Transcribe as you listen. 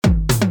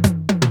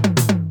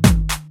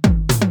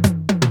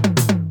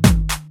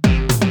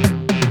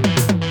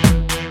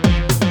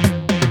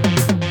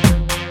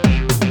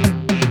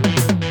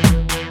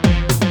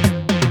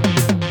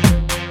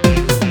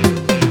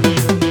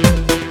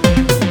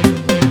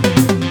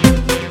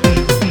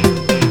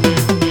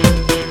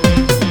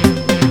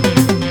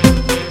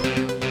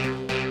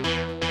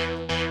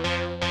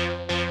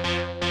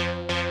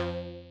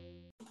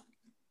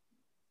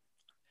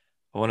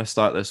want to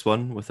start this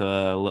one with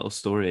a little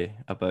story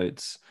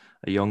about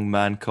a young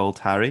man called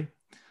Harry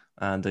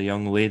and a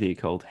young lady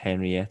called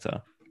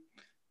Henrietta.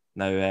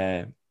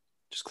 Now,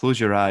 just close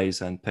your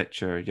eyes and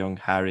picture young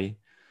Harry,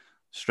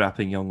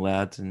 strapping young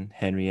lad, and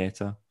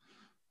Henrietta,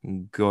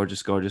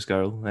 gorgeous, gorgeous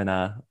girl in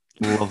a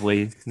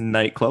lovely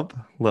nightclub,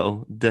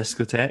 little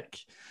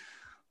discotheque.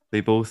 They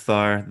both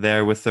are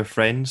there with their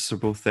friends. They're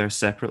both there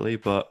separately,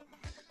 but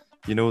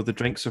the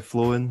drinks are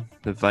flowing,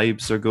 the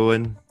vibes are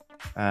going,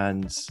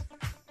 and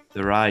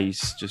their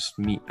eyes just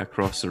meet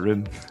across the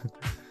room.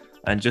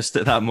 And just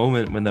at that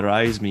moment when their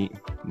eyes meet,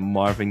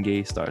 Marvin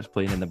Gaye starts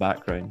playing in the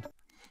background.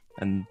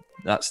 And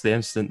that's the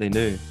instant they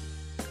knew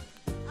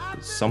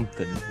that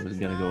something was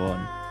going to go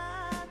on.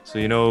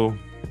 So,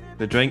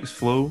 the drinks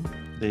flow,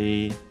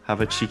 they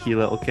have a cheeky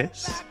little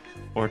kiss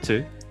or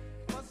two.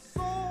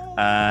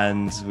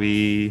 And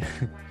we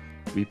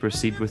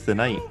proceed with the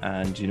night.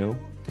 And,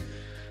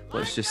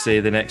 let's just say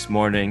the next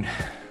morning,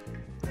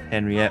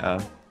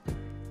 Henrietta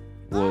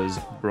was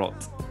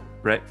brought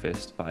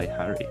breakfast by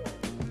Harry.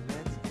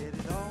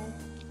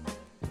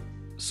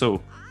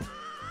 So,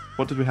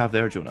 what did we have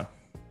there, Jonah?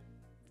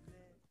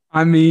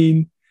 I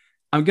mean,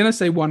 I'm going to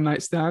say one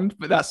night stand,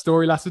 but that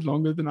story lasted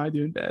longer than I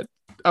do in bed.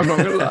 I'm not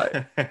going to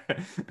lie.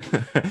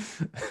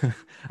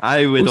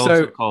 I would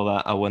also call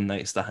that a one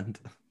night stand.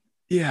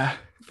 Yeah.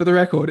 For the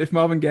record, if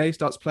Marvin Gaye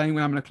starts playing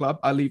when I'm in a club,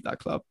 I leave that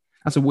club.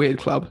 That's a weird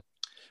club.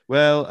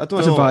 Well, I don't know.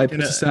 It's a vibe.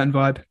 It's a certain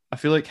vibe. I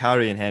feel like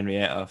Harry and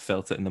Henrietta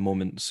felt it in the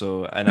moment.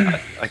 So, and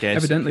I guess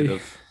evidently,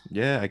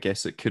 I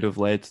guess it could have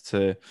led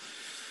to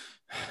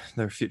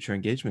their future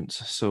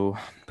engagements. So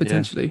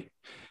potentially,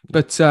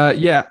 but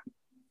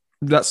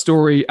that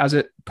story, as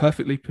it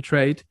perfectly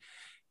portrayed,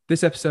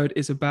 this episode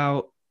is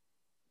about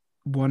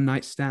one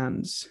night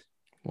stands.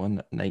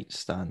 One night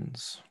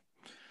stands.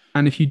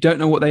 And if you don't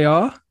know what they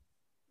are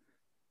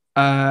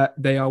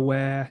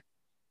where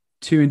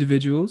two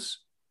individuals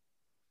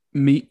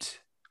meet,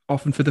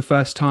 often for the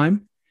first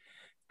time,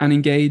 and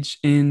engage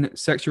in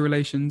sexual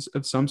relations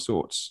of some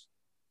sorts.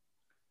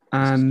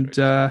 And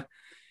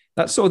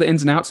that's sort of the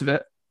ins and outs of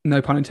it.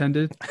 No pun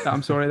intended.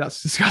 I'm sorry,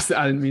 that's disgusting.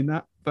 I didn't mean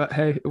that. But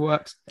hey, it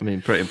works. I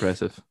mean, pretty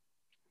impressive.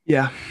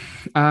 Yeah.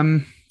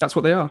 That's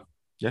what they are.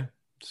 Yeah.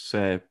 It's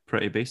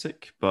pretty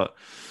basic, but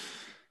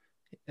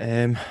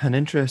an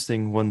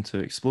interesting one to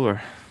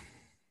explore.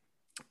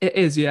 It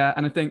is, yeah.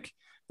 And I think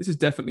this is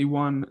definitely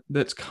one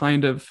that's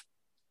kind of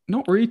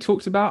not really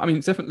talked about. I mean,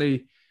 it's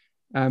definitely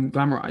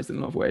glamorized in a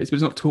lot of ways, but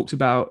it's not talked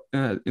about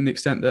in the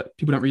extent that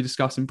people don't really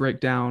discuss and break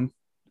down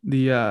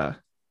the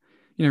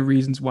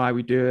reasons why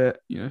we do it,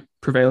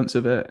 prevalence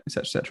of it,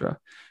 etc., etc.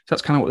 So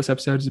that's kind of what this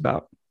episode is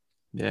about.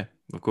 Yeah,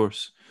 of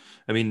course.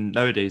 I mean,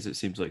 nowadays it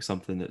seems like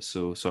something that's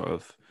so sort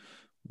of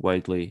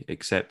widely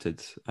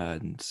accepted,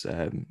 and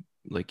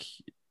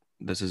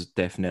this is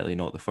definitely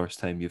not the first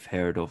time you've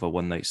heard of a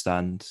one night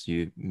stand.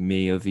 You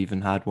may have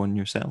even had one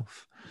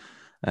yourself.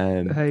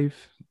 Behave.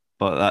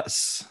 But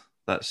that's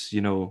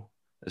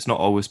it's not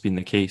always been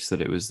the case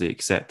that it was the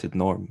accepted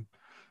norm.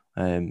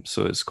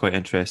 So it's quite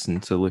interesting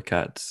to look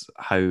at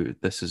how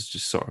this has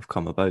just sort of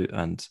come about,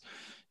 and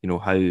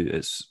how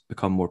it's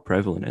become more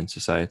prevalent in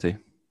society.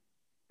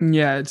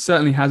 Yeah, it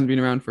certainly hasn't been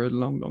around for a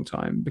long, long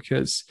time,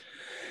 because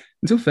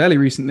until fairly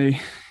recently,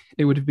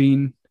 it would have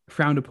been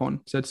frowned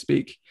upon, so to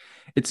speak.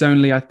 It's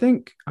only, I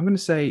think, I'm going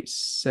to say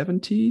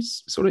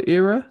 70s sort of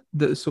era,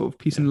 that sort of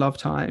peace and love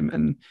time,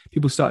 and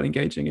people started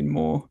engaging in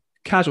more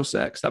casual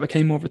sex. That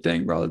became more of a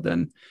thing, rather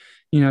than,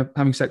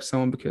 having sex with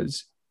someone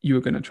because you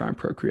were going to try and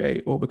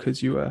procreate or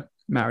because you were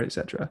married,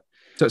 etc.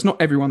 So it's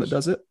not everyone that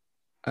does it.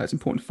 It's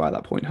important to fire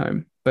that point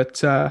home. But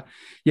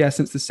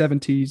since the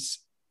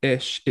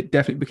 70s-ish, it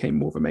definitely became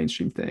more of a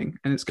mainstream thing.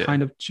 And it's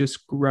kind of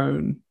just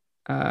grown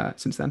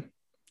since then.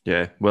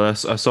 Yeah. Well,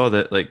 I saw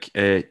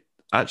that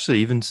actually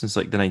even since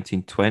the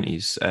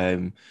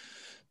 1920s,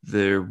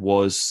 there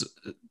was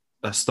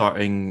a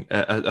starting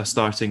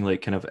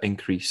kind of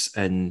increase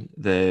in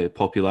the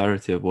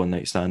popularity of one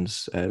night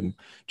stands.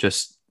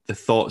 Just the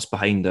thoughts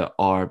behind it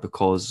are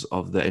because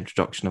of the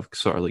introduction of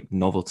sort of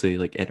novelty,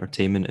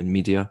 entertainment and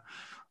media.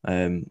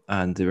 And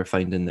they were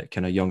finding that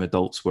kind of young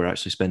adults were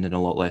actually spending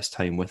a lot less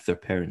time with their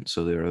parents,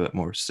 so they were a bit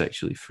more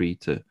sexually free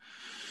to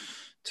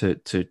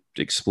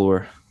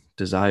explore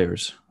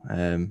desires,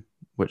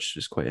 which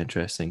is quite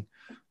interesting.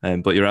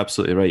 But you're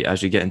absolutely right.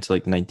 As you get into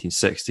the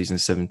 1960s and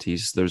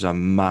 70s, there's a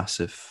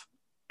massive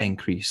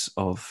increase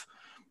of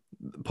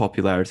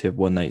popularity of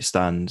one night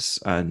stands.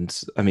 And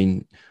I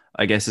mean,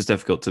 I guess it's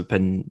difficult to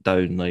pin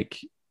down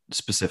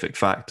specific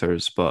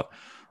factors, but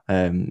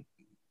kind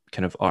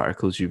of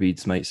articles you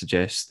read might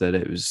suggest that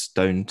it was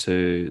down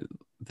to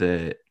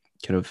the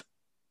kind of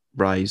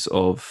rise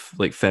of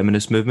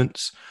feminist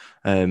movements,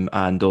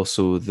 and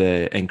also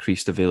the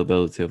increased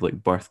availability of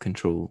birth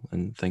control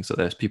and things like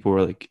this. People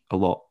were a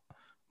lot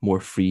more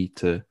free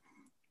to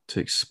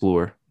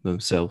explore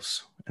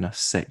themselves in a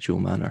sexual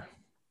manner.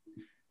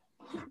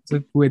 It's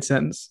a weird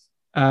sentence.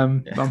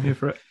 I'm here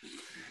for it.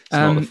 It's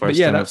not the first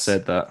time I've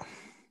said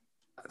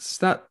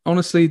that.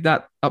 Honestly,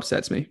 that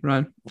upsets me,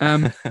 Ryan.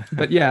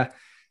 But yeah,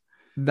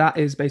 that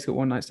is basically what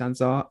one night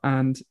stands are.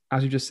 And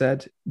as you just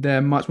said,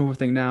 they're much more of a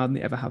thing now than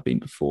they ever have been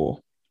before.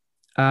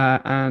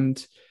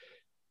 And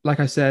like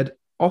I said,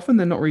 often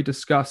they're not really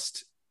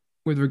discussed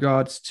with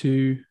regards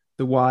to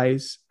the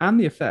whys and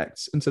the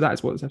effects. And so that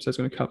is what this episode is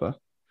going to cover.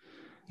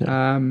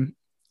 Yeah.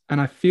 And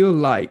I feel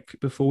like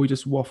before we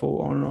just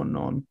waffle on and on and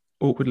on,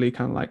 awkwardly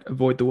kind of like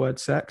avoid the word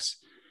sex,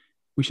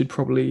 we should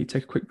probably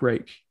take a quick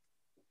break.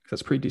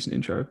 That's a pretty decent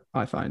intro,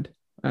 I find.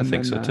 And I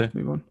think then so too.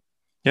 move on.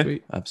 Yeah,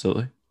 Sweet.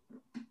 absolutely.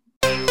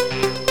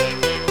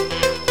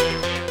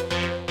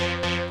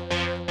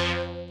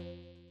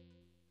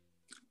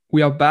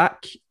 We are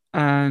back,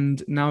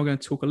 and now we're going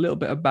to talk a little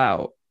bit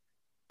about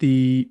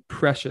the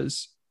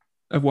pressures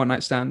of one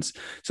night stands.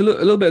 So, a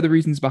little bit of the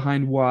reasons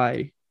behind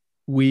why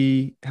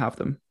we have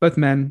them, both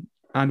men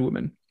and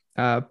women.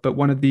 But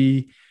one of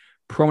the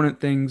prominent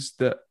things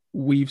that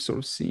we've sort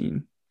of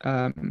seen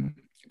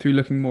through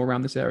looking more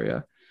around this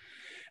area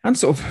and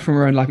sort of from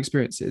our own life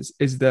experiences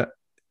is that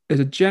there's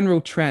a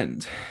general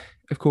trend.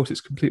 Of course, it's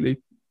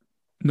completely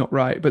not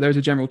right, but there's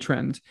a general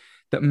trend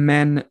that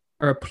men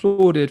are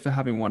applauded for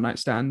having one night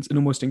stands and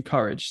almost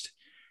encouraged,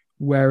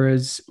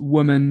 whereas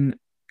women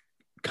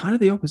kind of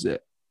the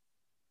opposite.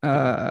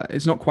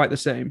 It's not quite the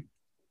same.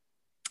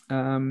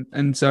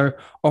 And so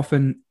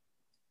often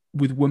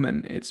with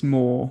women, it's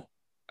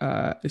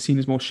seen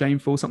as more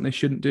shameful, something they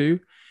shouldn't do,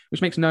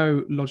 which makes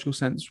no logical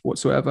sense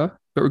whatsoever.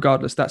 But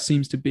regardless, that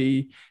seems to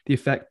be the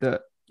effect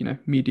that,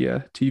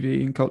 media,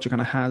 TV, and culture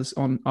kind of has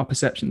on our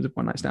perceptions of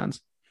one night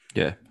stands.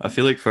 Yeah, I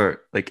feel like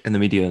for like in the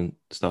media and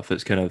stuff,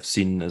 it's kind of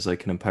seen as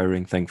like an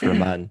empowering thing for a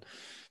man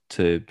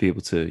to be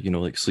able to,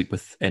 like sleep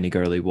with any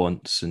girl he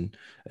wants, and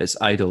it's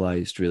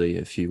idolized really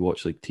if you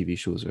watch like TV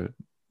shows or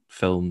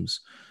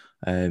films.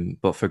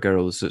 But for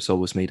girls, it's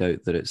always made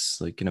out that it's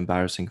like an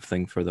embarrassing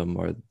thing for them,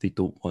 or they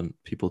don't want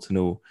people to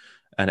know,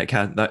 and it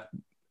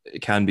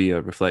can be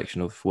a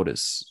reflection of what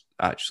it's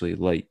actually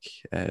like.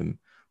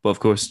 But of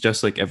course,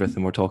 just like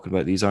everything we're talking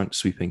about, these aren't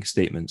sweeping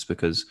statements,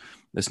 because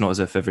it's not as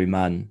if every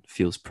man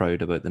feels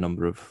proud about the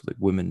number of like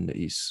women that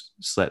he's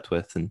slept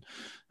with, and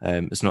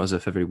it's not as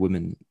if every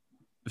woman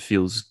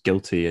feels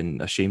guilty and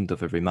ashamed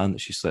of every man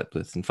that she slept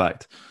with. In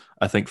fact,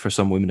 I think for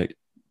some women,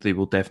 they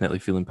will definitely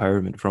feel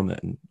empowerment from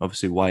it, and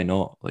obviously, why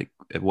not? Like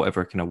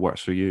whatever kind of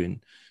works for you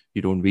and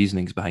your own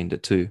reasonings behind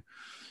it too.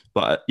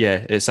 But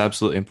yeah, it's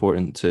absolutely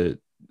important to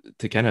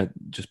kind of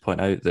just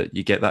point out that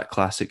you get that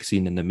classic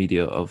scene in the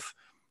media of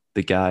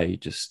the guy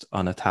just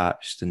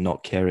unattached and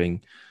not caring,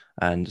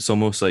 and it's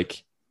almost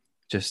like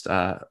just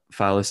a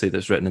fallacy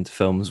that's written into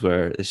films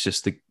where it's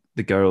just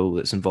the girl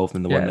that's involved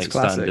in the one night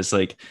stand is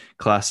like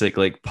classic,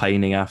 like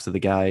pining after the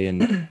guy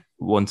and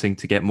wanting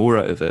to get more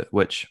out of it,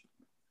 which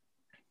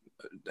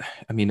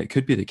I mean, it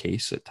could be the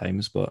case at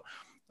times, but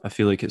I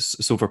feel like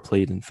it's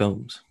overplayed in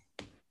films.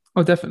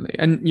 Oh, definitely.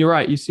 And you're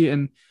right. You see it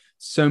in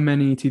so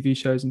many TV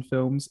shows and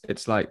films.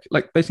 It's like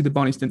basically the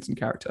Barney Stinson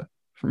character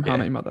from How I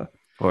Met Your Mother.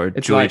 Or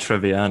It's Joey like,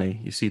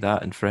 Tribbiani. You see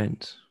that in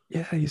Friends.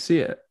 yeah, you see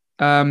it.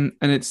 And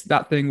it's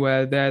that thing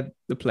where they're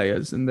the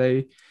players and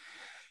they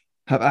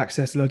have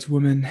access to loads of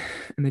women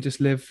and they just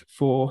live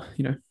for,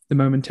 the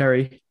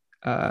momentary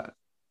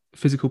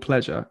physical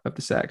pleasure of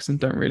the sex and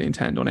don't really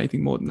intend on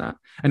anything more than that.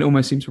 And it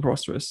almost seems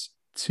preposterous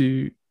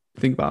to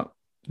think about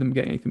them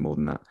getting anything more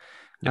than that.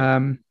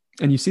 Yeah.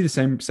 And you see the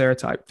same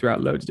stereotype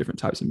throughout loads of different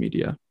types of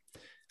media.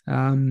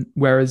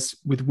 Whereas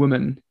with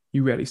women,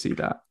 you rarely see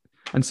that.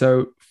 And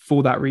so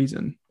for that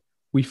reason,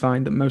 we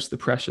find that most of the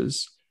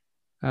pressures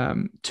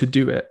to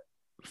do it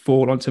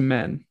fall onto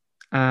men.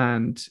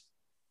 And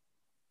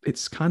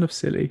it's kind of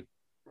silly.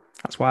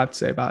 That's what I have to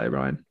say about it,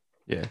 Ryan.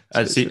 Yeah,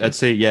 I'd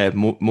say, yeah,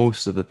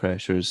 most of the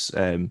pressures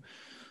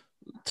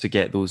to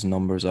get those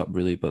numbers up,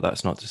 really, but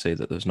that's not to say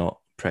that there's not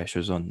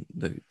pressures on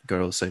the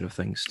girls' side of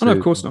things too. Oh, no,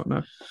 of course not,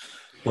 no.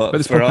 But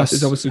this podcast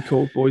is obviously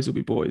called Boys Will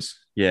Be Boys.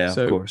 Yeah,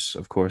 so,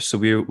 of course. So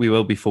we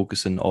will be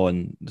focusing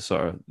on the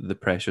sort of the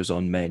pressures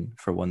on men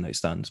for one night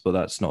stands, but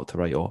that's not to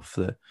write off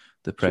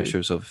the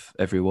pressures of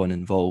everyone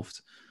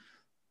involved.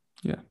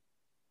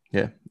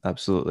 Yeah,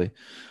 absolutely.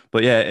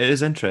 But yeah, it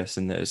is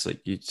interesting that it's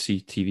like you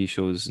see TV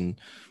shows and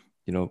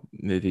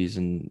movies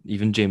and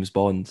even James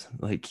Bond,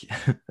 like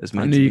as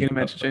I knew you were going to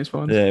mention James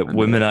Bond. Yeah,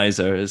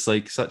 womanizer is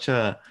like such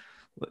a,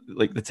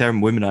 like the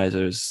term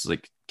womanizer is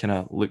like kind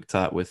of looked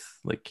at with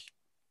like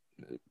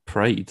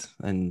pride,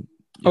 and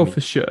for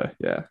sure,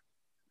 yeah.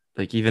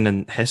 Like even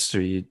in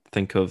history, you'd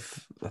think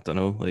of, I don't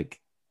know,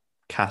 like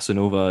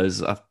Casanova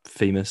is a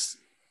famous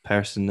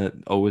person that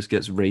always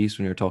gets raised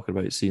when you're talking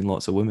about seeing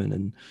lots of women,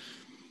 and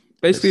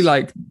basically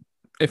like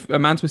if a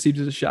man's perceived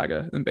as a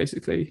shagger, then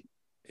basically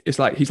it's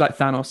like he's like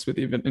Thanos with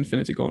the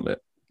Infinity Gauntlet.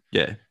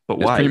 Yeah, but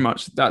why? Pretty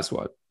much that's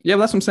what. Yeah,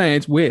 well, that's what I'm saying.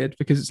 It's weird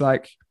because it's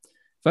like,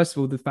 first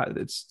of all, the fact that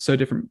it's so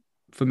different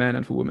for men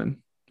and for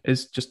women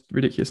is just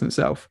ridiculous in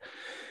itself.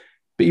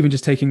 But even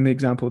just taking the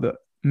example that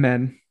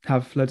men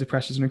have loads of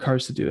pressures and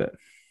encouraged to do it,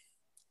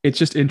 it's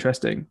just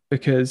interesting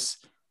because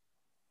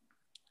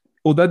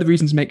although the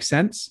reasons make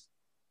sense,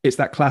 it's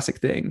that classic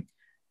thing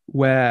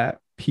where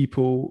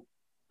people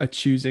are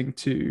choosing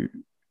to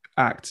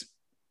act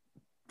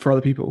for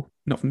other people,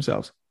 not for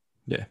themselves.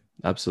 Yeah,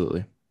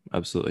 absolutely.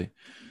 Absolutely.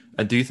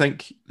 And do you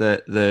think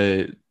that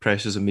the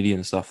pressures of media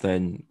and stuff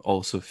then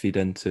also feed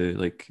into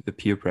like the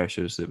peer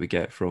pressures that we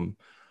get from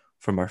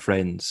our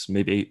friends?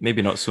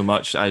 Maybe not so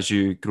much as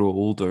you grow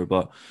older,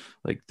 but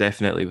like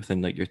definitely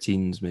within like your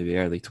teens, maybe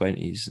early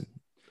 20s.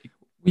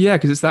 Yeah,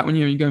 because it's that when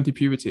you're going through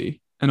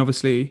puberty, and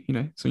obviously,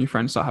 some of your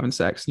friends start having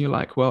sex, and you're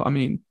like, well, I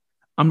mean,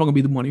 I'm not gonna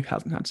be the one who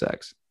hasn't had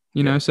sex,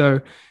 Yeah.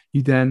 So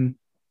you then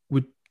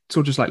would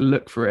sort of just like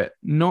look for it,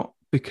 not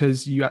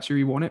because you actually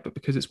really want it, but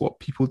because it's what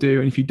people do,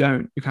 and if you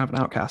don't, you're kind of an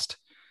outcast,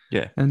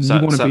 Yeah. and So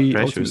you want to that be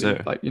pressure is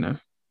ultimately there. like,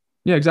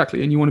 yeah,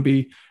 exactly, and you want to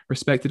be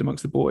respected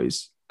amongst the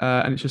boys,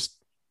 and it's just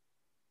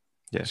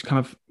Yeah. it's kind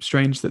of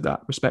strange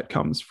that respect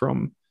comes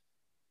from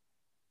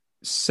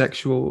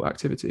sexual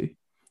activity,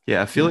 Yeah,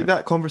 I you feel like know.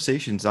 that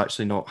conversation's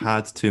actually not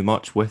had too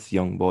much with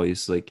young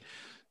boys. Like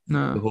the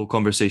No, whole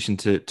conversation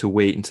to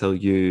wait until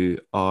you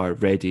are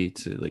ready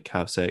to like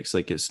have sex.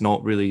 Like it's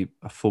not really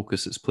a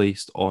focus that's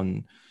placed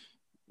on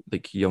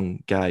like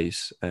young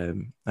guys.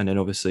 And then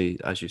obviously,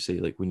 as you say,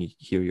 like when you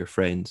hear your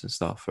friends and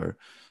stuff are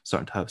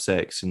starting to have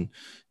sex, and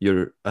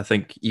I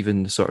think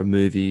even the sort of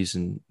movies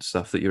and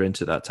stuff that you're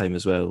into at that time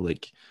as well.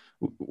 Like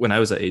when I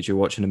was that age, you're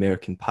watching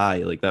American Pie.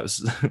 Like that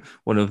was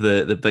one of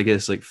the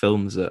biggest like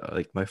films that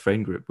like my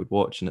friend group would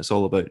watch, and it's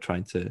all about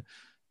trying to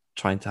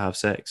have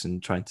sex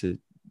and trying to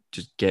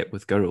just get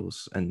with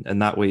girls, and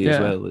that way as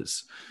yeah, well.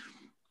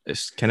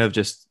 It's kind of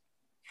just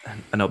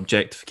an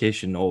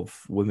objectification of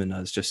women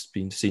as just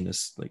being seen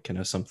as like kind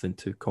of something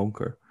to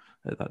conquer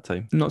at that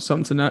time. not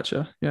something to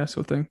nurture, yeah,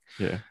 sort of thing.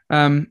 Yeah.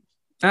 Um,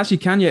 Actually,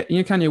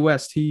 Kanye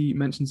West, he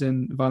mentions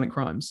in Violent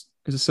Crimes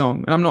is a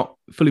song, and I'm not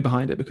fully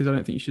behind it because I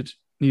don't think you should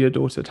need a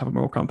daughter to have a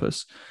moral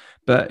compass.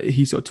 But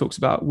he sort of talks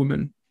about women,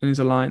 and there's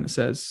a line that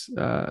says,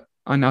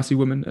 "I now see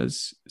women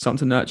as something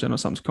to nurture, not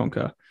something to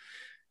conquer."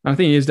 And I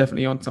think he is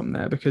definitely on something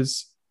there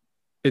because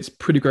it's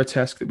pretty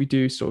grotesque that we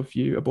do sort of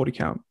view a body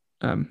count,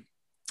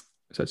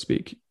 so to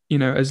speak,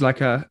 as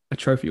like a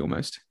trophy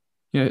almost.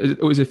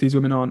 As if these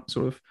women aren't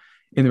sort of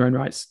in their own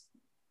rights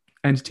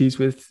entities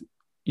with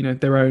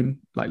their own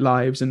like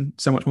lives and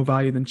so much more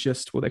value than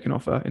just what they can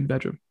offer in the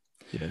bedroom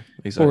Yeah,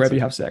 or wherever exactly.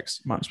 you have sex.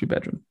 It might just be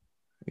bedroom.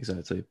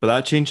 Exactly. But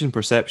that change in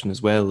perception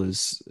as well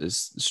is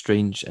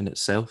strange in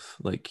itself.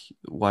 Like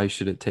why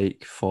should it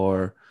take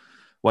for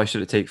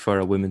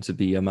a woman to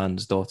be a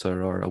man's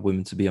daughter or a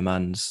woman to be a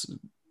man's,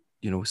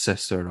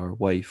 sister or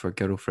wife or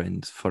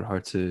girlfriend for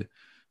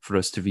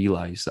us to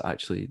realize that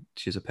actually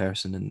she's a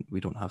person and we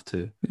don't have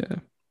to Yeah,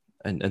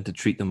 and to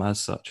treat them as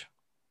such.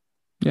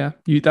 yeah.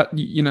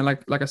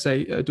 Like I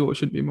say, a daughter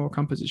shouldn't be a moral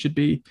compass. It should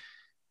be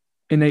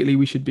innately.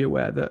 We should be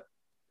aware that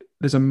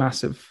there's a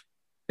massive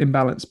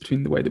imbalance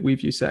between the way that we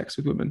view sex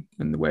with women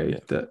and the way Yeah.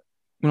 that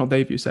well, not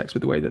they view sex,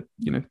 but the way that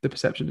the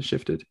perception has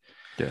shifted.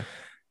 Yeah.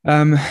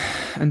 Um,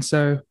 and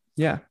so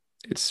yeah,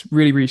 it's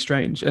really, really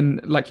strange.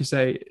 And like you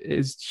say, it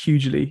is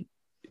hugely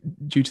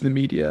due to the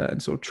media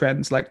and sort of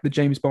trends like the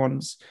James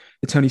Bonds,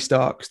 the Tony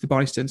Starks, the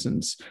Barney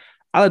Stinsons.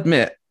 I'll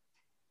admit,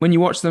 when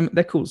you watch them,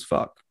 they're cool as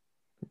fuck.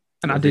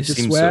 And I They did just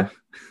seem so. swear.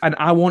 And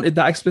I wanted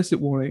that explicit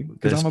warning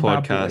because This I'm a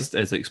bad boy. podcast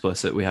is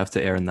explicit. We have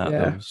to earn that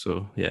Yeah, though.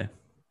 So yeah.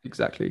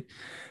 exactly.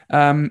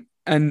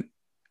 And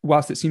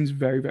whilst it seems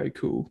very, very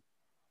cool,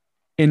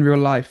 in real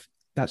life,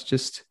 that's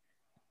just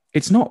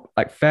it's not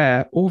like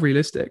fair or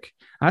realistic.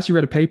 I actually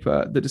read a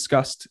paper that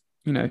discussed,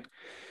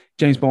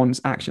 James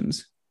Bond's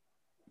actions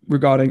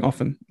regarding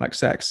often like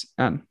sex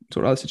and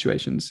sort of other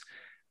situations.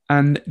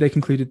 And they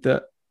concluded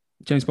that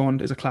James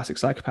Bond is a classic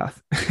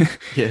psychopath.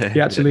 Yeah.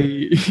 Yeah.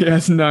 He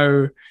has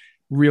no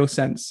real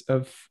sense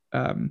of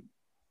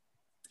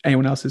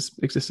anyone else's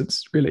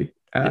existence, really.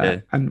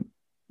 Yeah. And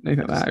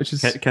anything like that, which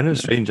is, Kind of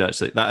strange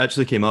actually. That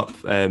actually came up.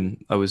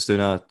 I was doing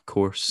a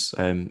course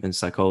in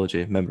psychology.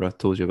 Remember I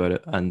told you about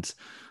it, and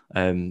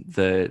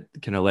the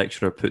kind of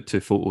lecturer put two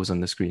photos on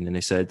the screen, and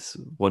he said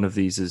one of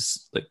these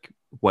is like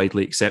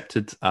widely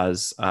accepted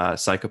as a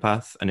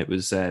psychopath, and it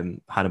was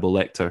Hannibal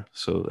Lecter,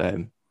 so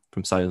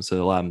from Silence of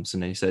the Lambs,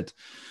 and he said,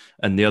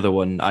 and the other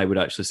one I would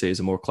actually say is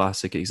a more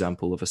classic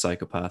example of a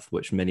psychopath,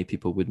 which many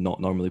people would not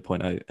normally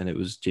point out, and it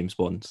was James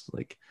Bond,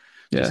 like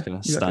yeah, just kind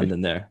of exactly.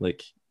 standing there,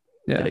 like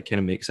yeah, Yeah. it kind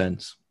of makes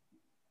sense.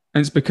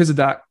 And it's because of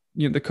that,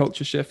 the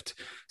culture shift.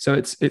 So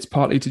it's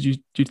partly due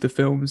to the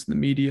films, the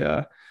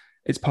media.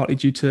 It's partly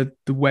due to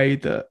the way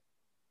that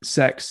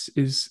sex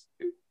is,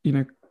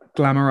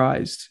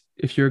 glamorized.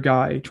 If you're a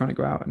guy trying to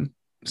go out and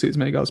see as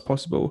many girls as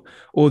possible,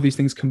 all these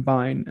things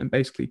combine and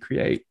basically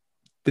create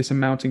this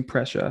mounting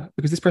pressure.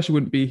 Because this pressure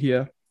wouldn't be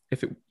here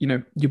if it,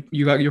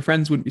 your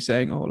friends wouldn't be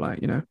saying, oh, like,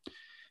 how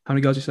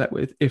many girls you slept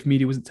with, if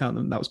media wasn't telling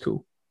them that was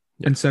cool.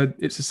 Yeah. And so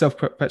it's a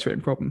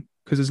self-perpetuating problem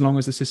because as long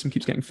as the system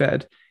keeps getting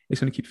fed, it's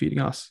going to keep feeding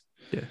us.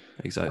 Yeah,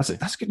 exactly.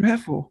 That's a good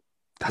metaphor.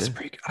 That's Yeah.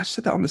 pretty good. I just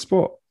said that on the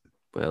spot.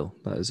 Well,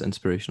 that is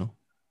inspirational.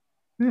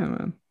 Yeah,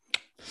 man.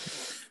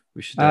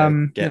 We should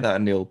get Yeah, that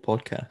in the old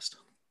podcast.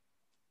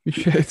 we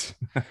should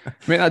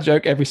make that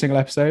joke every single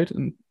episode,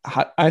 and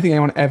I don't think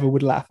anyone ever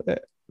would laugh at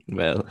it.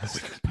 Well,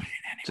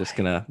 just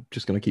gonna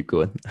keep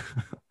going.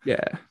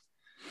 Yeah.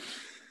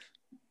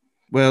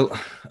 Well,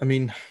 I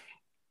mean,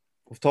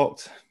 we've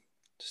talked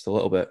just a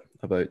little bit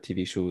about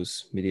TV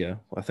shows, media.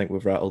 I think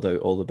we've rattled out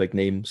all the big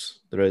names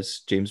there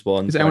is. James Is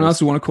Bond, there anyone Daniel,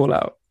 else you want to call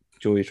out?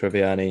 Joey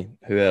Tribbiani.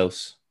 Who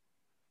else?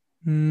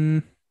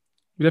 Mm,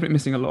 you're definitely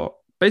missing a lot.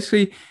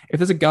 Basically, if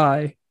there's a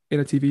guy in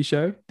a TV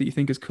show that you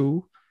think is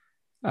cool,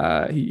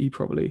 he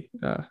probably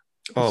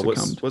Oh,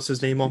 succumbed what's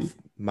his name to. off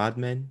Mad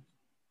Men?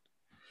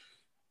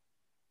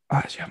 I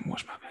actually haven't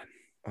watched Mad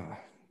Oh,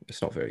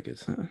 it's not very good.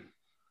 Men.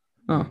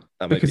 Oh,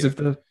 That might because be of it.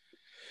 the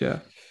yeah.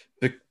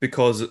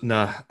 Because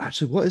nah,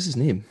 actually, what is his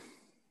name?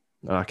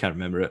 Oh, I can't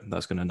remember it.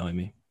 That's going to annoy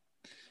me.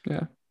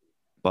 Yeah.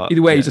 But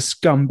Either way, he's yeah,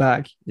 a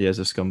scumbag. he is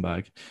a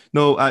scumbag.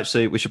 No,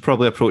 actually, we should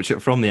probably approach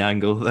it from the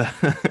angle that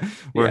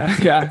we're Yeah,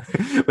 yeah.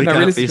 we No, can't be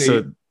realistically,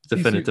 so he's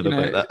definitive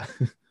about that.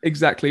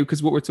 exactly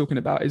because what we're talking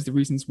about is the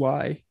reasons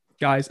why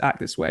guys act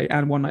this way,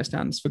 and one night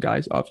stands for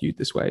guys are viewed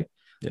this way.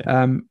 Yeah,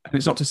 And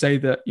it's not to say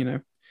that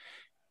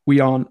we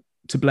aren't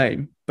to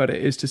blame, but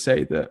it is to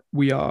say that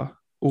we are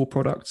all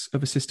products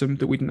of a system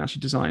that we didn't actually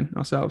design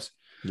ourselves.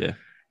 yeah.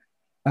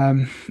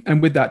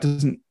 And with that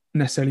doesn't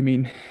necessarily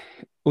mean,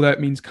 although it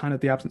means kind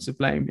of the absence of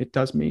blame, it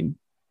doesn't mean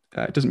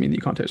that you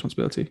can't take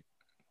responsibility.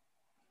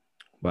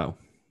 Wow.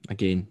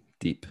 Again,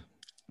 deep.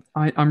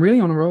 I'm really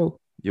on a roll.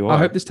 You I are.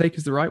 hope this take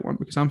is the right one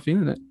because I'm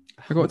feeling it.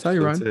 I got to tell you,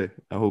 So Ryan. too.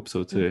 I hope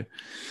so too.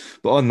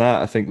 But on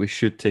that, I think we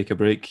should take a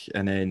break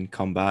and then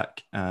come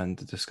back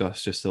and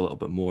discuss just a little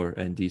bit more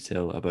in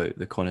detail about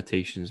the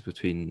connotations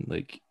between,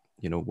 like,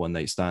 one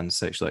night stands,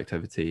 sexual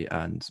activity,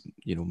 and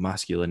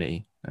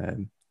masculinity.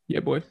 Yeah,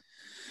 boy.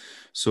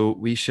 So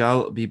we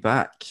shall be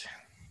back.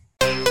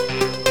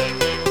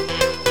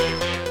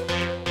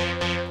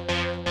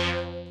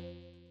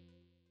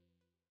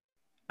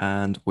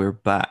 And we're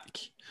back.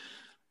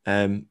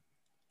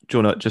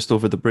 Jonah, just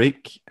over the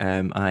break,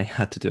 I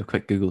had to do a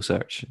quick Google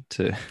search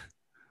to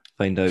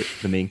find out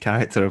the main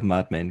character of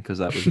Mad Men because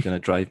that was going to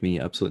drive me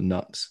absolutely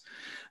nuts.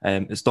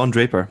 It's Don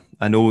Draper.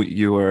 I know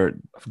you were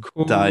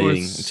Of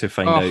dying course. to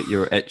find Oh, out. You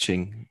were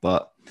itching,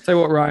 but tell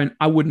you what, Ryan,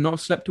 I would not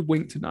have slept a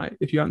wink tonight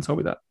if you hadn't told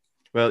me that.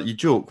 well, you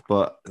joke,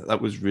 but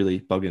that was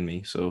really bugging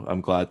me. So I'm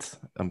glad.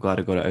 I'm glad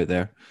I got it out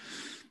there.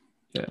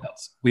 Yeah.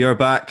 We are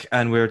back,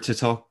 and we're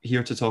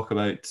here to talk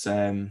about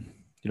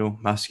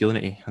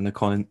masculinity and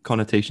the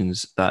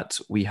connotations that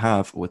we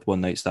have with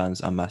one night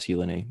stands and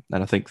masculinity.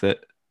 And I think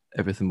that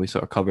everything we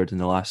sort of covered in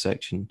the last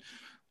section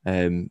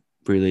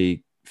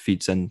really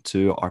feeds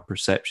into our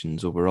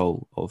perceptions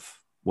overall of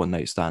one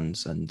night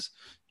stands and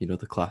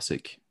the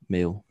classic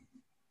male.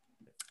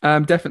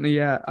 Definitely,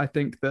 yeah. I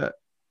think that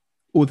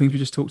all the things we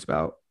just talked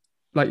about,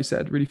 like you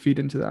said, really feed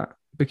into that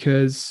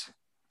because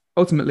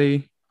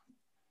ultimately,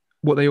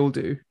 what they all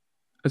do,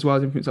 as well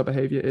as influence our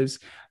behavior, is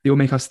they all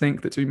make us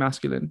think that to be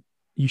masculine,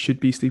 you should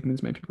be sleeping with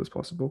as many people as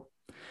possible,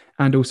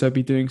 and also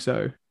be doing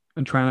so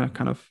and trying to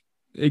kind of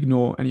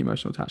ignore any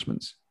emotional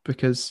attachments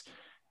because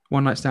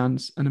one night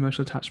stands and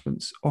emotional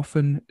attachments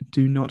often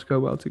do not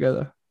go well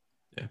together.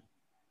 Yeah,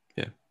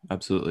 yeah,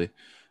 absolutely.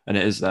 And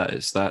it's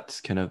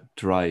that kind of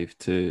drive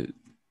to,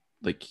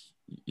 like,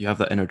 you have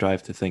that inner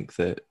drive to think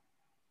that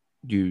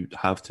you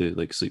have to,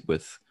 like, sleep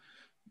with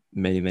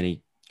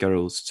many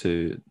girls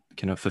to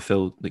kind of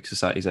fulfill, like,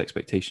 society's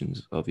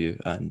expectations of you,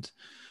 and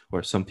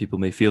or some people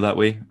may feel that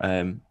way,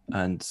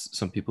 and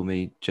some people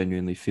may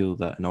genuinely feel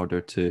that in order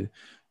to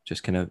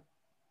just kind of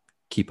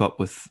keep up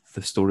with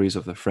the stories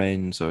of their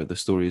friends or the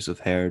stories of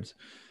heard,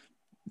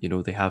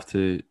 they have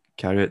to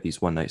carry out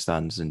these one night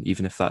stands, and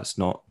even if that's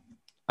not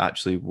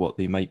actually what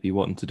they might be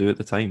wanting to do at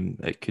the time,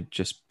 it could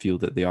just feel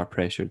that they are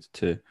pressured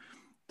to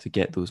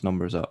get those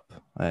numbers up.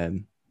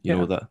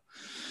 Yeah, That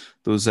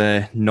those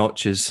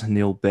notches in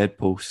the old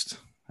bedpost.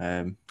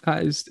 that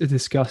is a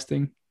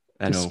disgusting,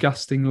 I know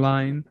disgusting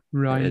line,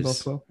 Ryan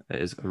Bothwell.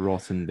 it is a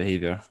rotten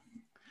behavior.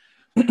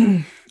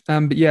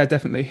 But yeah,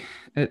 definitely,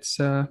 it's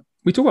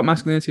we talk about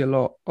masculinity a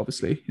lot.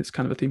 Obviously, it's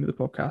kind of a theme of the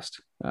podcast.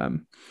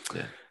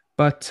 Yeah,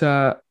 But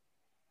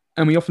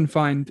and we often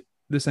find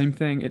the same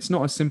thing. It's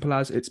not as simple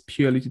as it's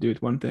purely to do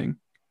with one thing,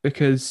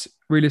 because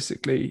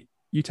realistically,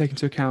 you take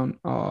into account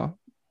our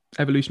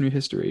evolutionary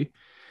history.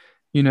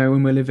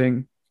 When we're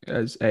living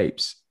as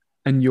apes,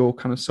 and your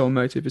kind of sole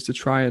motive is to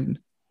try and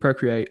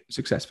procreate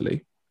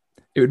successfully,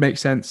 it would make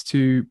sense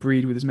to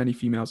breed with as many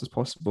females as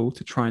possible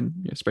to try and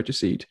spread your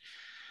seed.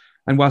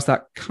 And whilst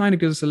that kind of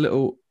gives us a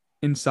little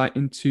insight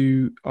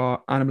into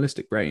our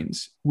animalistic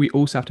brains, we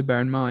also have to bear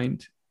in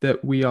mind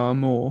that we are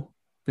more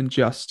than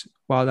just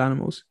wild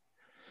animals.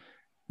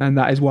 And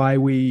that is why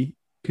we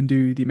can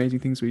do the amazing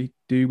things we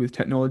do with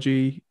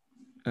technology,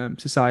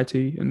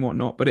 society, and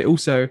whatnot. But it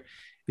also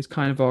is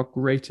kind of our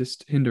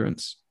greatest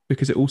hindrance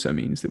because it also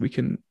means that we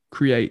can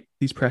create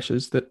these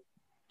pressures that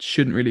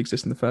shouldn't really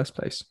exist in the first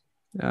place.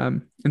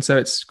 And so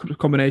it's a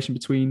combination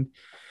between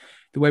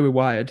the way we're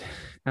wired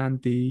and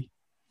the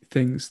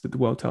things that the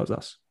world tells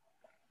us.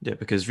 yeah,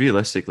 because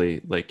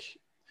realistically, like,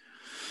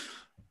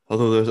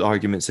 although there's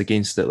arguments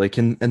against it, like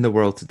in the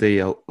world today,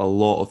 a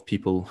lot of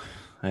people,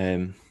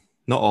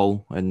 not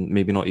all, and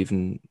maybe not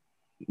even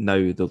now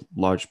the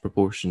largest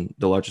proportion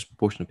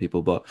of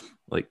people, but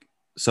like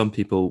some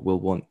people will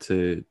want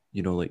to,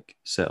 like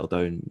settle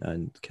down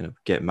and kind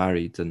of get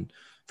married. And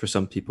for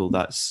some people,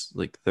 that's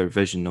like their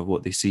vision of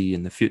what they see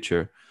in the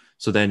future.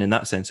 So then in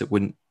that sense, it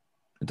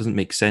doesn't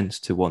make sense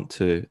to want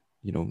to,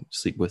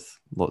 sleep with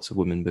lots of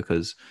women,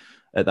 because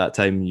at that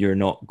time you're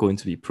not going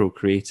to be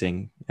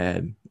procreating,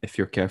 if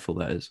you're careful,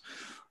 that is,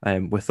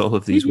 with all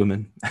of these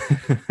women,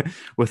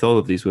 with all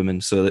of these women.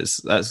 So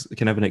that's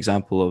kind of an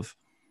example of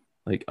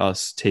like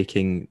us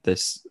taking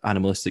this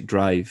animalistic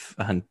drive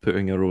and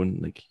putting our own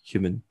like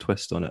human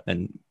twist on it,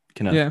 and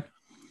kind of Yeah,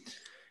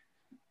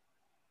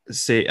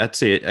 I'd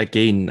say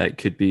again, it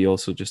could be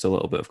also just a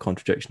little bit of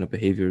contradiction of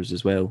behaviors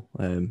as well.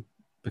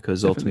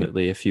 Because definitely.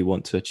 ultimately, if you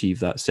want to achieve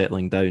that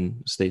settling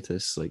down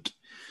status, like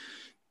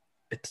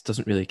it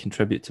doesn't really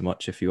contribute to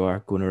much if you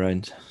are going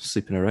around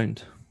sleeping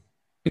around.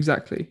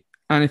 Exactly.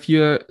 And if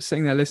you're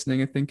sitting there listening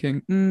and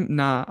thinking,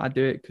 nah, I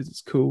do it because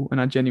it's cool, and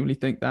I genuinely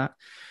think that,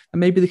 and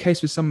maybe the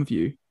case with some of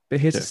you, but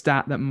here's a Yeah.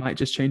 stat that might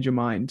just change your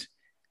mind.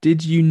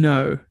 Did you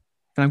know,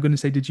 and I'm going to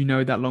say, did you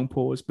know that long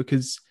pause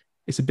because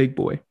it's a big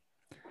boy,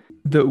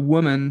 that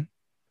woman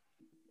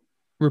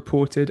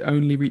reported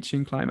only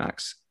reaching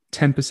climax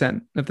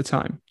 10% of the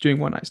time during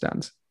one night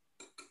stands?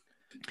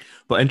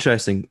 But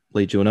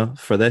interestingly, Jonah,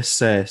 for this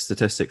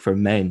statistic for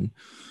men,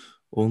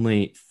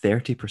 only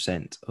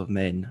 30% of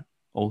men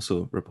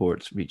also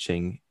report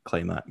reaching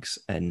climax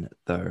in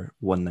their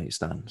one night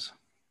stands.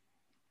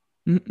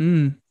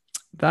 Mm-mm.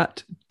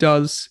 That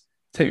does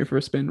take me for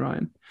a spin,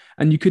 Ryan.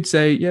 And you could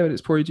say, yeah, but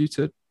it's probably due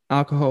to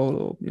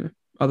alcohol or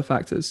other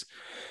factors.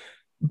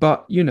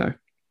 But you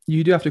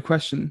do have to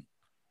question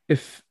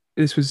if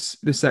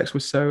the sex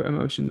was so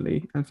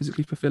emotionally and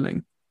physically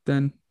fulfilling,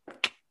 then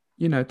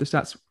the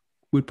stats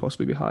would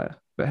possibly be higher.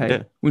 But hey,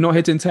 Yeah. we're not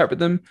here to interpret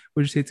them.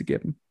 We're just here to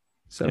give them.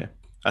 So Yeah.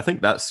 I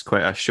think that's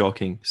quite a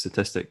shocking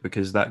statistic,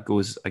 because that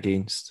goes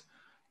against,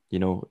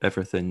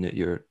 everything that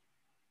you're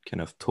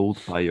kind of told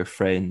by your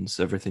friends,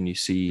 everything you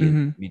see in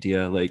mhm.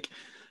 media. Like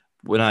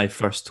when I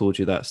first told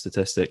you that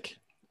statistic,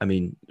 I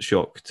mean,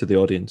 shock to the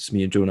audience.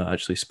 Me and Jonah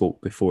actually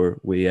spoke before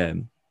we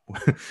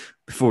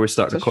before we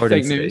start It's actually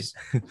recording fake today. news.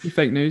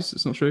 Fake news.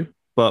 It's not true.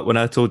 But when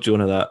I told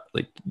Jonah that,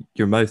 like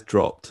your mouth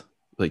dropped,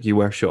 like you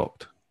were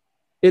shocked.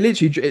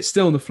 It's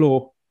still on the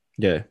floor.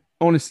 Yeah.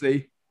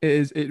 Honestly, it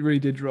is. It really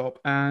did drop,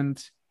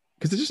 and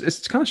because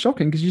it's kind of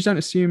shocking because you just don't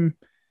assume.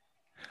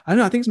 I don't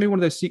know. I think it's maybe one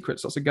of those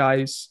secrets. Lots of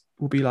guys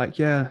will be like,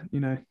 yeah,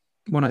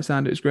 one night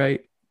stand, it was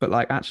great, but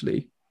like,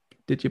 actually,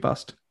 did you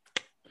bust?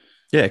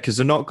 Yeah, because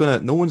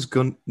no one's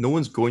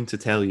going to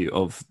tell you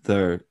of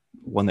their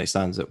one night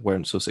stands that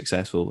weren't so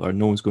successful, or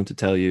no one's going to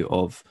tell you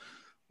of,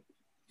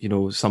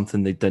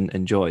 something they didn't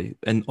enjoy.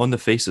 And on the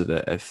face of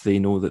it, if they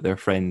know that their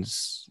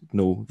friends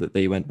know that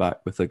they went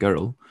back with a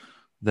girl,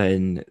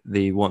 then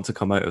they want to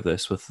come out of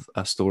this with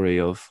a story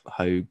of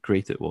how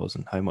great it was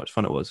and how much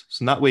fun it was.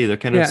 So in that way, they're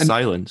kind of Yeah, and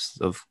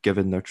silenced of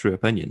giving their true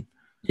opinion.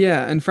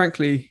 yeah, and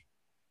frankly,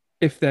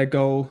 if their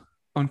goal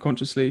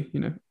unconsciously,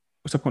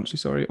 or subconsciously,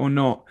 sorry, or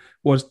not,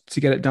 was to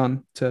get it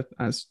done to,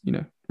 as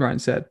Ryan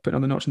said, put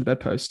another notch in the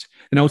bedpost,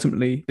 then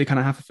ultimately they kind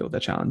of have fulfilled their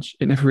challenge.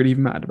 It never really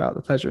even mattered about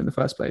the pleasure in the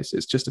first place.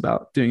 It's just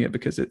about doing it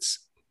because it's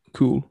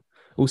cool.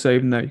 Also,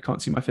 even though you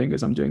can't see my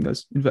fingers, I'm doing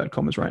those inverted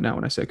commas right now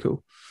when I say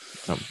cool.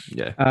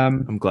 Yeah,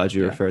 Um, I'm glad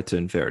you yeah, referred to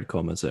inverted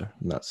commas there.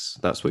 And that's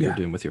what you're yeah,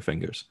 doing with your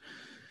fingers.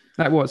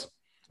 that was.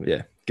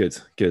 Yeah, good,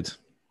 good.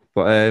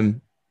 But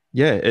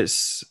yeah,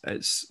 it's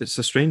a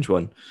strange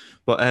one.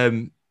 But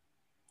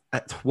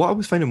what I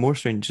was finding more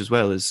strange as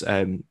well is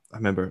I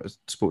remember I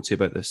spoke to you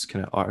about this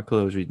kind of article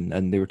I was reading,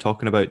 and they were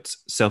talking about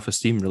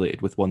self-esteem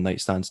related with one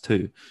night stands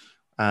too.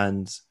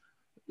 And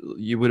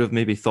you would have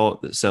maybe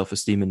thought that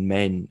self-esteem in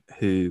men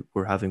who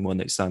were having one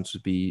night stands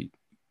would be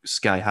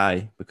sky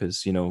high,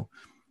 because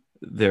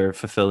they're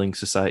fulfilling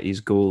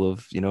society's goal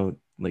of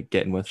like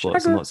getting with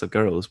lots and Shagger. lots of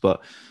girls.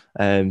 But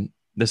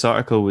this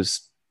article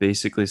was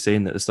basically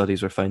saying that the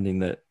studies were finding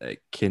that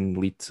it can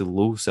lead to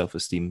low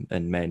self-esteem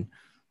in men,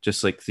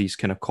 just like these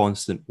kind of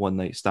constant one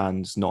night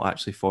stands not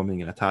actually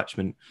forming an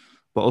attachment,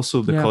 but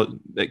also Yeah, because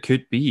it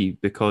could be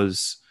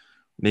because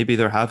maybe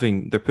they're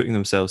putting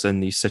themselves in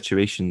these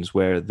situations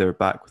where they're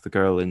back with a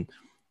girl, and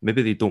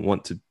maybe they don't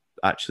want to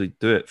actually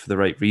do it for the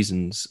right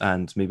reasons,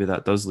 and maybe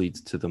that does lead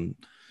to them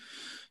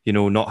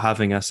not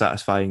having a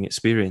satisfying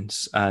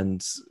experience.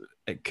 And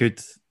it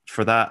could,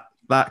 for that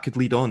could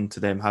lead on to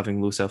them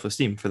having low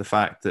self-esteem, for the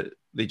fact that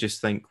they just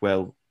think,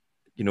 well,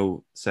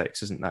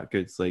 sex isn't that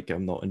good, like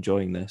I'm not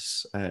enjoying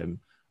this.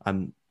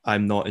 I'm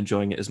not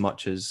enjoying it as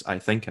much as I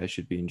think I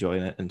should be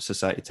enjoying it, and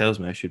society tells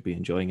me I should be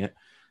enjoying it.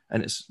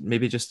 And it's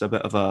maybe just a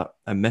bit of a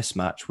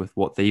mismatch with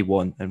what they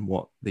want and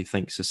what they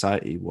think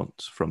society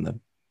wants from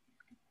them.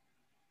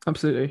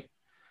 absolutely.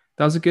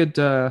 That was a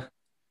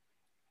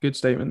good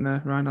statement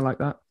there, Ryan. I like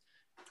that.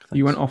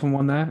 You went Thanks. off on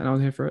one there, and I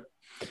was here for it.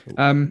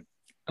 Cool.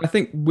 I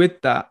think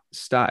with that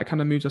stat, it kind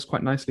of moves us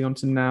quite nicely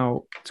onto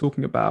now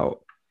talking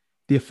about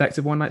the effects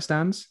of one night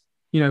stands.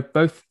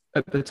 Both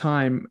at the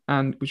time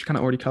and which you kind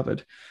of already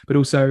covered, but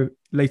also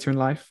later in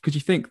life, because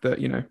you think that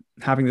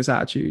having this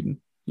attitude, and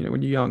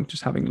when you're young,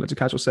 just having loads of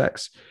casual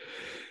sex,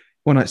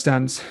 one night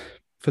stands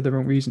for the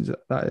wrong reasons,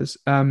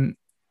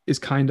 is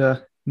kind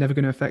of never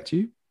going to affect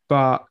you.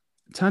 But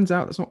it turns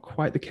out that's not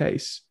quite the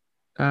case.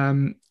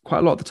 Quite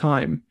a lot of the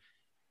time,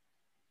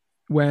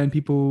 when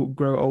people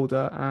grow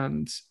older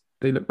and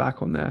they look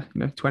back on their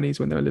 20s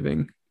when they were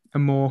living a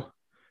more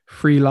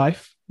free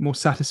life, more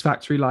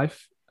satisfactory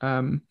life.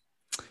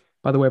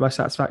 By the way, by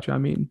satisfactory, I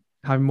mean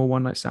having more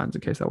one night stands,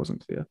 in case that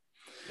wasn't clear.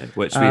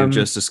 Which we have Um,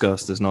 just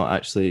discussed does not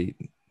actually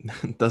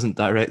doesn't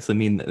directly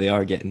mean that they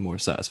are getting more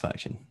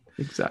satisfaction.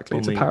 exactly.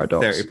 It's a Only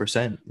paradox.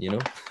 30%, you know?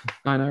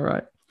 I know,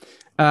 right?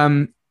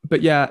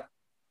 But yeah,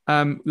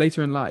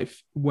 later in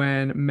life,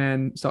 when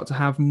men start to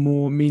have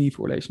more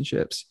meaningful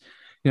relationships,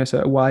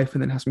 so a wife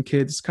and then have some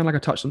kids, kind of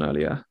like I touched on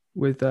earlier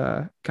with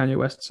Kanye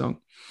West's song,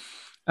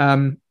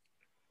 um,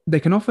 they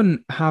can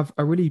often have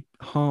a really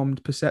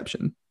harmed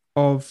perception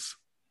of,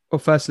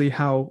 firstly,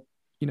 how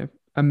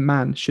a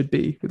man should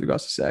be with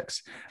regards to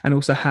sex, and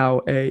also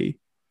how a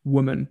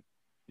woman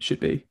should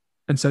be.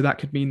 And so that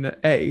could mean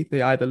that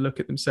they either look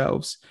at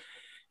themselves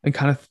and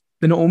kind of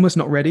they're not almost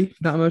not ready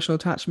for that emotional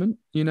attachment,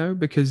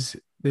 because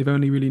they've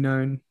only really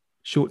known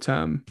short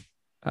term,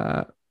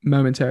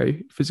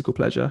 momentary physical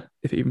pleasure,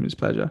 if it even is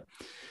pleasure.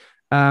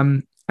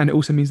 And it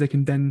also means they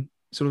can then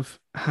sort of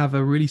have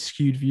a really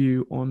skewed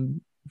view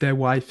on their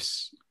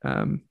wife's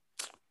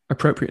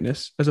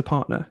appropriateness as a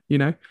partner,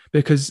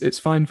 because it's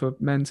fine for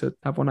men to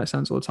have one night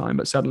stands all the time,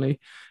 but suddenly,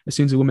 as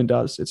soon as a woman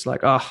does, it's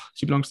like,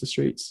 she belongs to the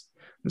streets.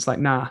 It's like,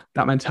 nah,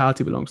 that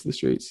mentality belongs to the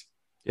streets.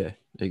 Yeah,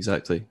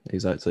 exactly.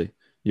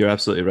 You're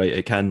absolutely right.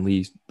 It can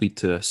lead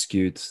to a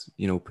skewed,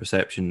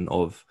 perception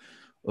of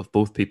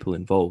both people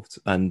involved.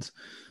 And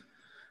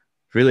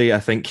really, I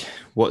think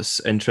what's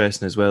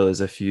interesting as well is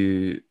if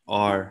you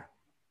are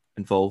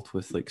involved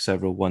with like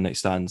several one night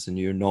stands and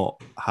you're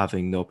not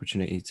having the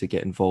opportunity to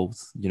get involved,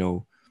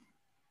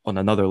 on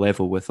another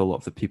level with a lot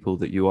of the people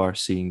that you are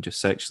seeing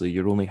just sexually,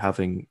 you're only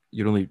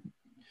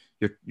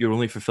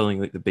fulfilling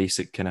like the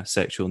basic kind of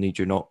sexual need.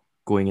 You're not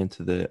going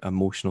into the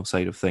emotional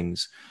side of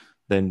things.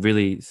 Then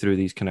really through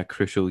these kind of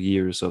crucial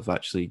years of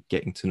actually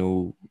getting to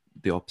know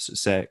the opposite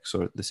sex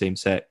or the same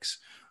sex,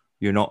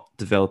 you're not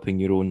developing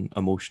your own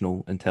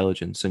emotional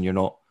intelligence, and you're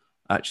not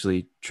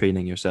actually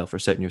training yourself or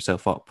setting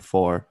yourself up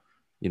for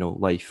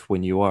life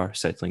when you are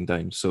settling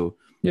down. So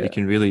it Yeah.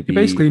 can really You're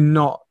basically be,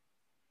 not.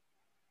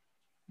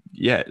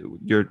 yeah,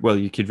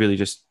 you could really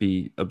just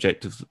be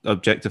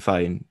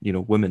objectifying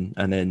women.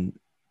 And then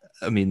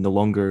I mean, the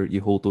longer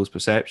you hold those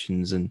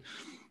perceptions and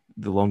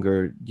the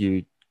longer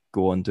you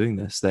go on doing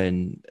this,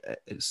 then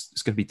it's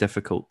going to be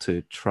difficult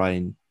to try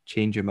and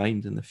change your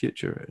mind in the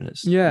future, and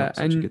it's Yeah. not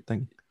such a And good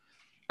thing.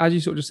 as you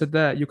sort of just said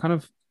there, you're kind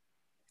of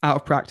out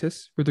of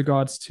practice with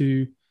regards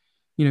to,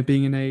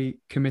 being in a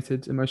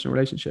committed emotional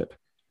relationship.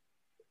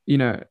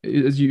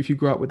 If you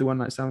grow up with the one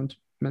night stand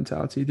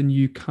mentality, then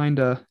you kind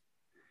of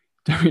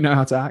don't really know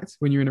how to act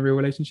when you're in a real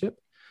relationship.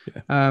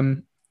 Yeah,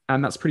 Um,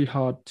 and that's pretty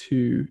hard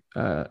to,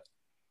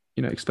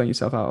 explain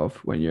yourself out of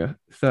when you're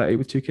 30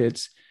 with two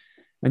kids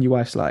and your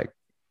wife's like,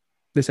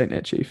 this ain't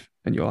it, chief.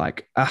 And you're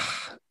like,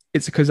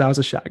 it's because I was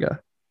a shagger.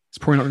 It's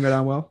probably not gonna go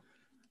down well.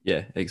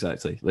 yeah,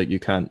 exactly. Like you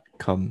can't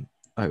come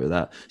out of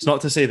that. It's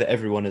not to say that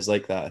everyone is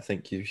like that. I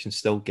think you can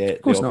still Of get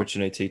the course not.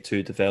 opportunity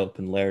to develop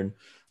and learn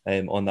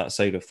on that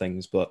side of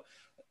things. But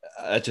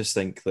I just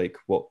think like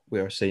what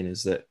we are saying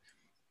is that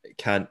it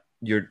can't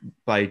you're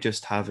by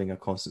just having a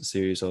constant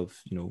series of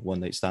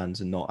one night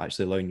stands and not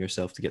actually allowing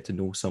yourself to get to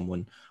know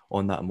someone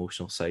on that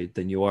emotional side,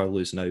 then you are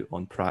losing out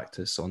on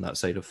practice on that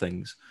side of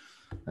things.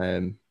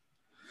 um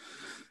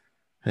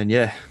and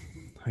yeah,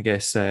 I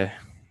guess in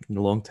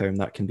the long term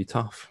that can be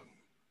tough.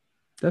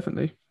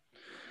 Definitely.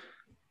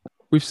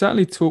 We've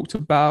certainly talked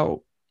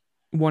about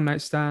one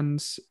night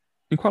stands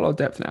in quite a lot of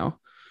depth now,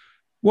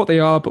 what they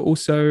are, but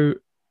also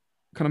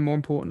kind of more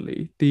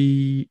importantly,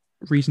 the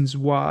reasons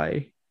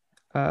why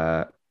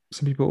uh,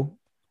 some people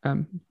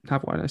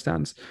have one night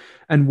stands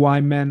and why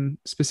men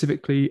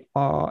specifically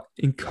are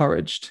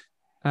encouraged,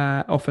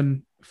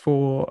 often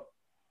for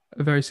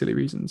very silly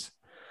reasons.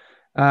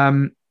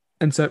 Um,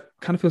 and so it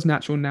kind of feels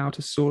natural now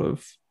to sort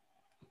of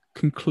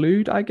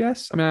conclude, I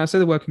guess. I mean, I say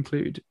the word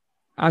conclude,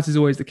 as is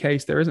always the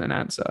case, there isn't an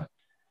answer.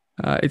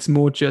 It's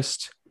more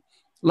just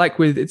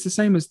it's the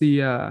same as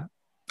the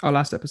our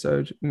last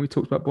episode when we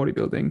talked about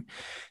bodybuilding.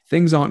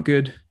 Things aren't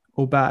good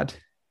or bad.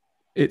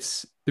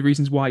 It's the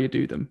reasons why you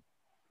do them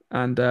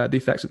and the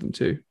effects of them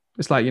too.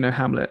 It's like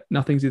Hamlet.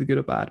 Nothing's either good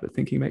or bad, but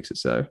thinking makes it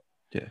so.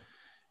 Yeah.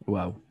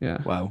 Wow.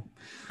 Yeah, Wow.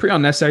 pretty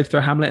unnecessary to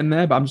throw Hamlet in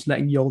there, but I'm just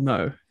letting you all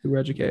know who were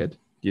educated.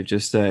 You've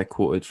just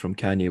quoted from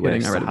Kanye Kidding, I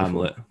West to read it before.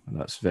 Hamlet, and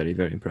that's very,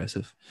 very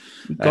impressive.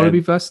 Got to be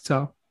um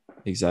versatile.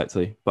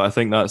 Exactly. But I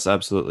think that's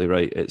absolutely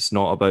right. It's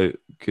not about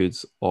good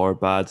or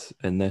bad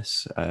in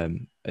this.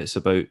 It's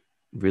about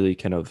really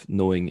kind of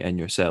knowing in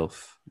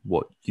yourself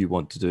what you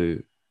want to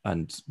do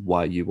and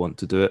why you want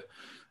to do it.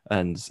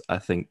 And I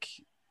think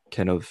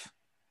kind of,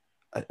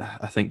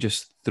 I think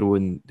just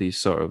throwing these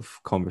sort of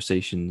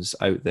conversations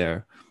out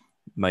there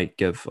might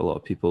give a lot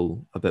of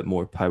people a bit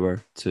more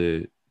power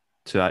to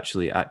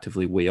actually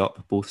actively weigh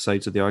up both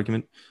sides of the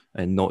argument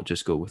and not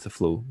just go with the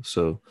flow.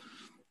 So,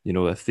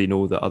 if they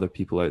know that other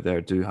people out there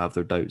do have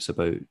their doubts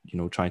about,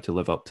 trying to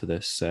live up to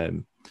this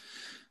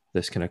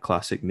kind of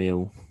classic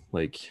male,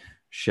 like,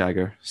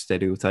 shagger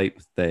stereotype,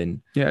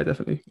 then, Yeah,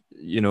 definitely.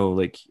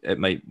 like, it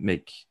might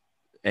make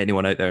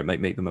anyone out there, it might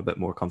make them a bit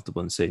more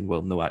comfortable in saying,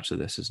 well, no, actually,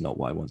 this is not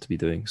what I want to be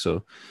doing.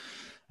 So,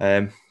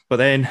 but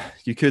then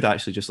you could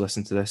actually just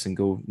listen to this and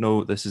go,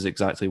 no, this is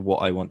exactly what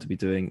I want to be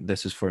doing.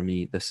 This is for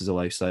me. This is a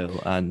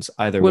lifestyle. And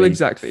either Well, way,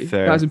 exactly.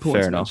 That is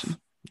important fair to enough.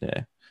 mention.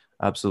 Yeah,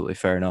 absolutely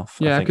fair enough.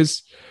 I Yeah, think,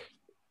 because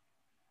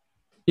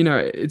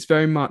it's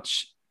very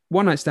much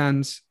one night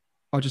stands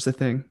are just a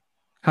thing.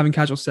 Having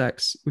casual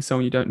sex with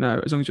someone you don't know,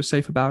 as long as you're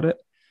safe about it,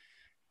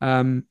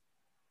 um,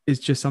 is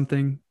just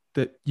something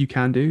that you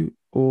can do,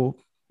 or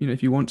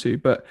if you want to.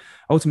 But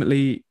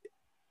ultimately,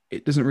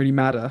 it doesn't really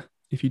matter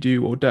if you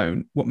do or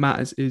don't. What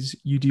matters is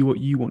you do what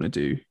you want to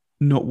do,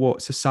 not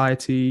what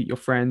society, your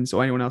friends,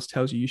 or anyone else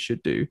tells you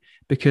should do.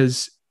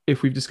 Because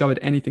if we've discovered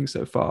anything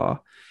so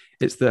far,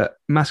 it's that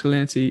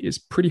masculinity is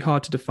pretty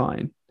hard to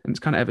define and it's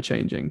kind of ever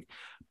changing.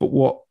 But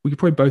what we could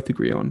probably both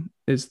agree on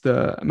is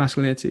the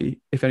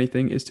masculinity, if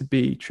anything, is to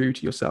be true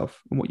to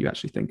yourself and what you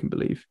actually think and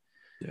believe.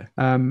 yeah,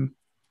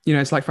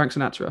 It's like Frank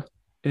Sinatra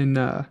in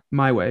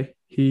My Way.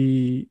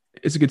 He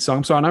It's a good song.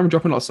 I'm sorry, I'm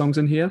dropping a lot of songs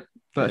in here,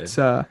 but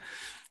yeah,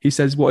 he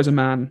says, "What is a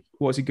man?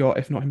 What has he got?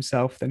 If not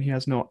himself, then he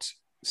has not."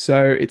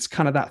 So it's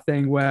kind of that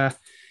thing where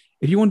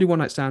if you want to do one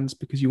night stands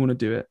because you want to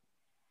do it,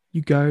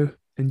 you go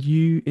and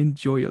you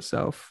enjoy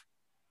yourself.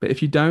 But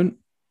if you don't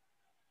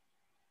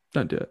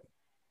do it.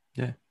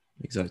 yeah,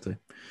 exactly.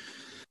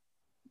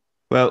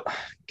 Well,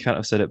 can't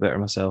have said it better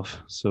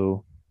myself.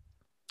 So,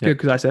 Good yep,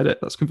 because I said it.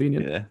 That's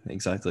convenient. yeah,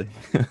 exactly.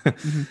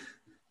 Mhm.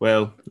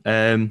 Well,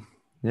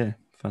 yeah,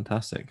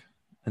 fantastic.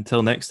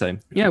 Until next time.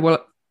 Yeah.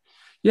 Well,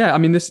 yeah. I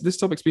mean, this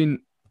topic's been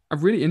a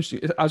really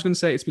interesting. I was going to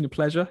say it's been a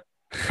pleasure.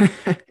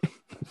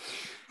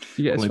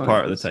 Yeah, it's Only funny.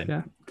 part of the It's, time.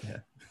 yeah. Yeah.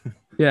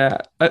 Yeah,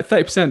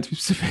 30% to be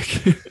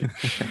specific.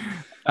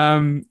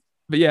 um,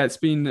 but yeah, it's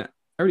been a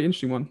really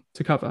interesting one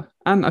to cover,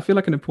 and I feel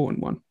like an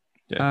important one.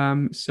 Yeah.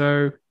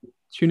 So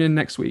tune in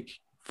next week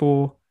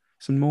for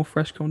some more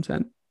fresh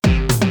content.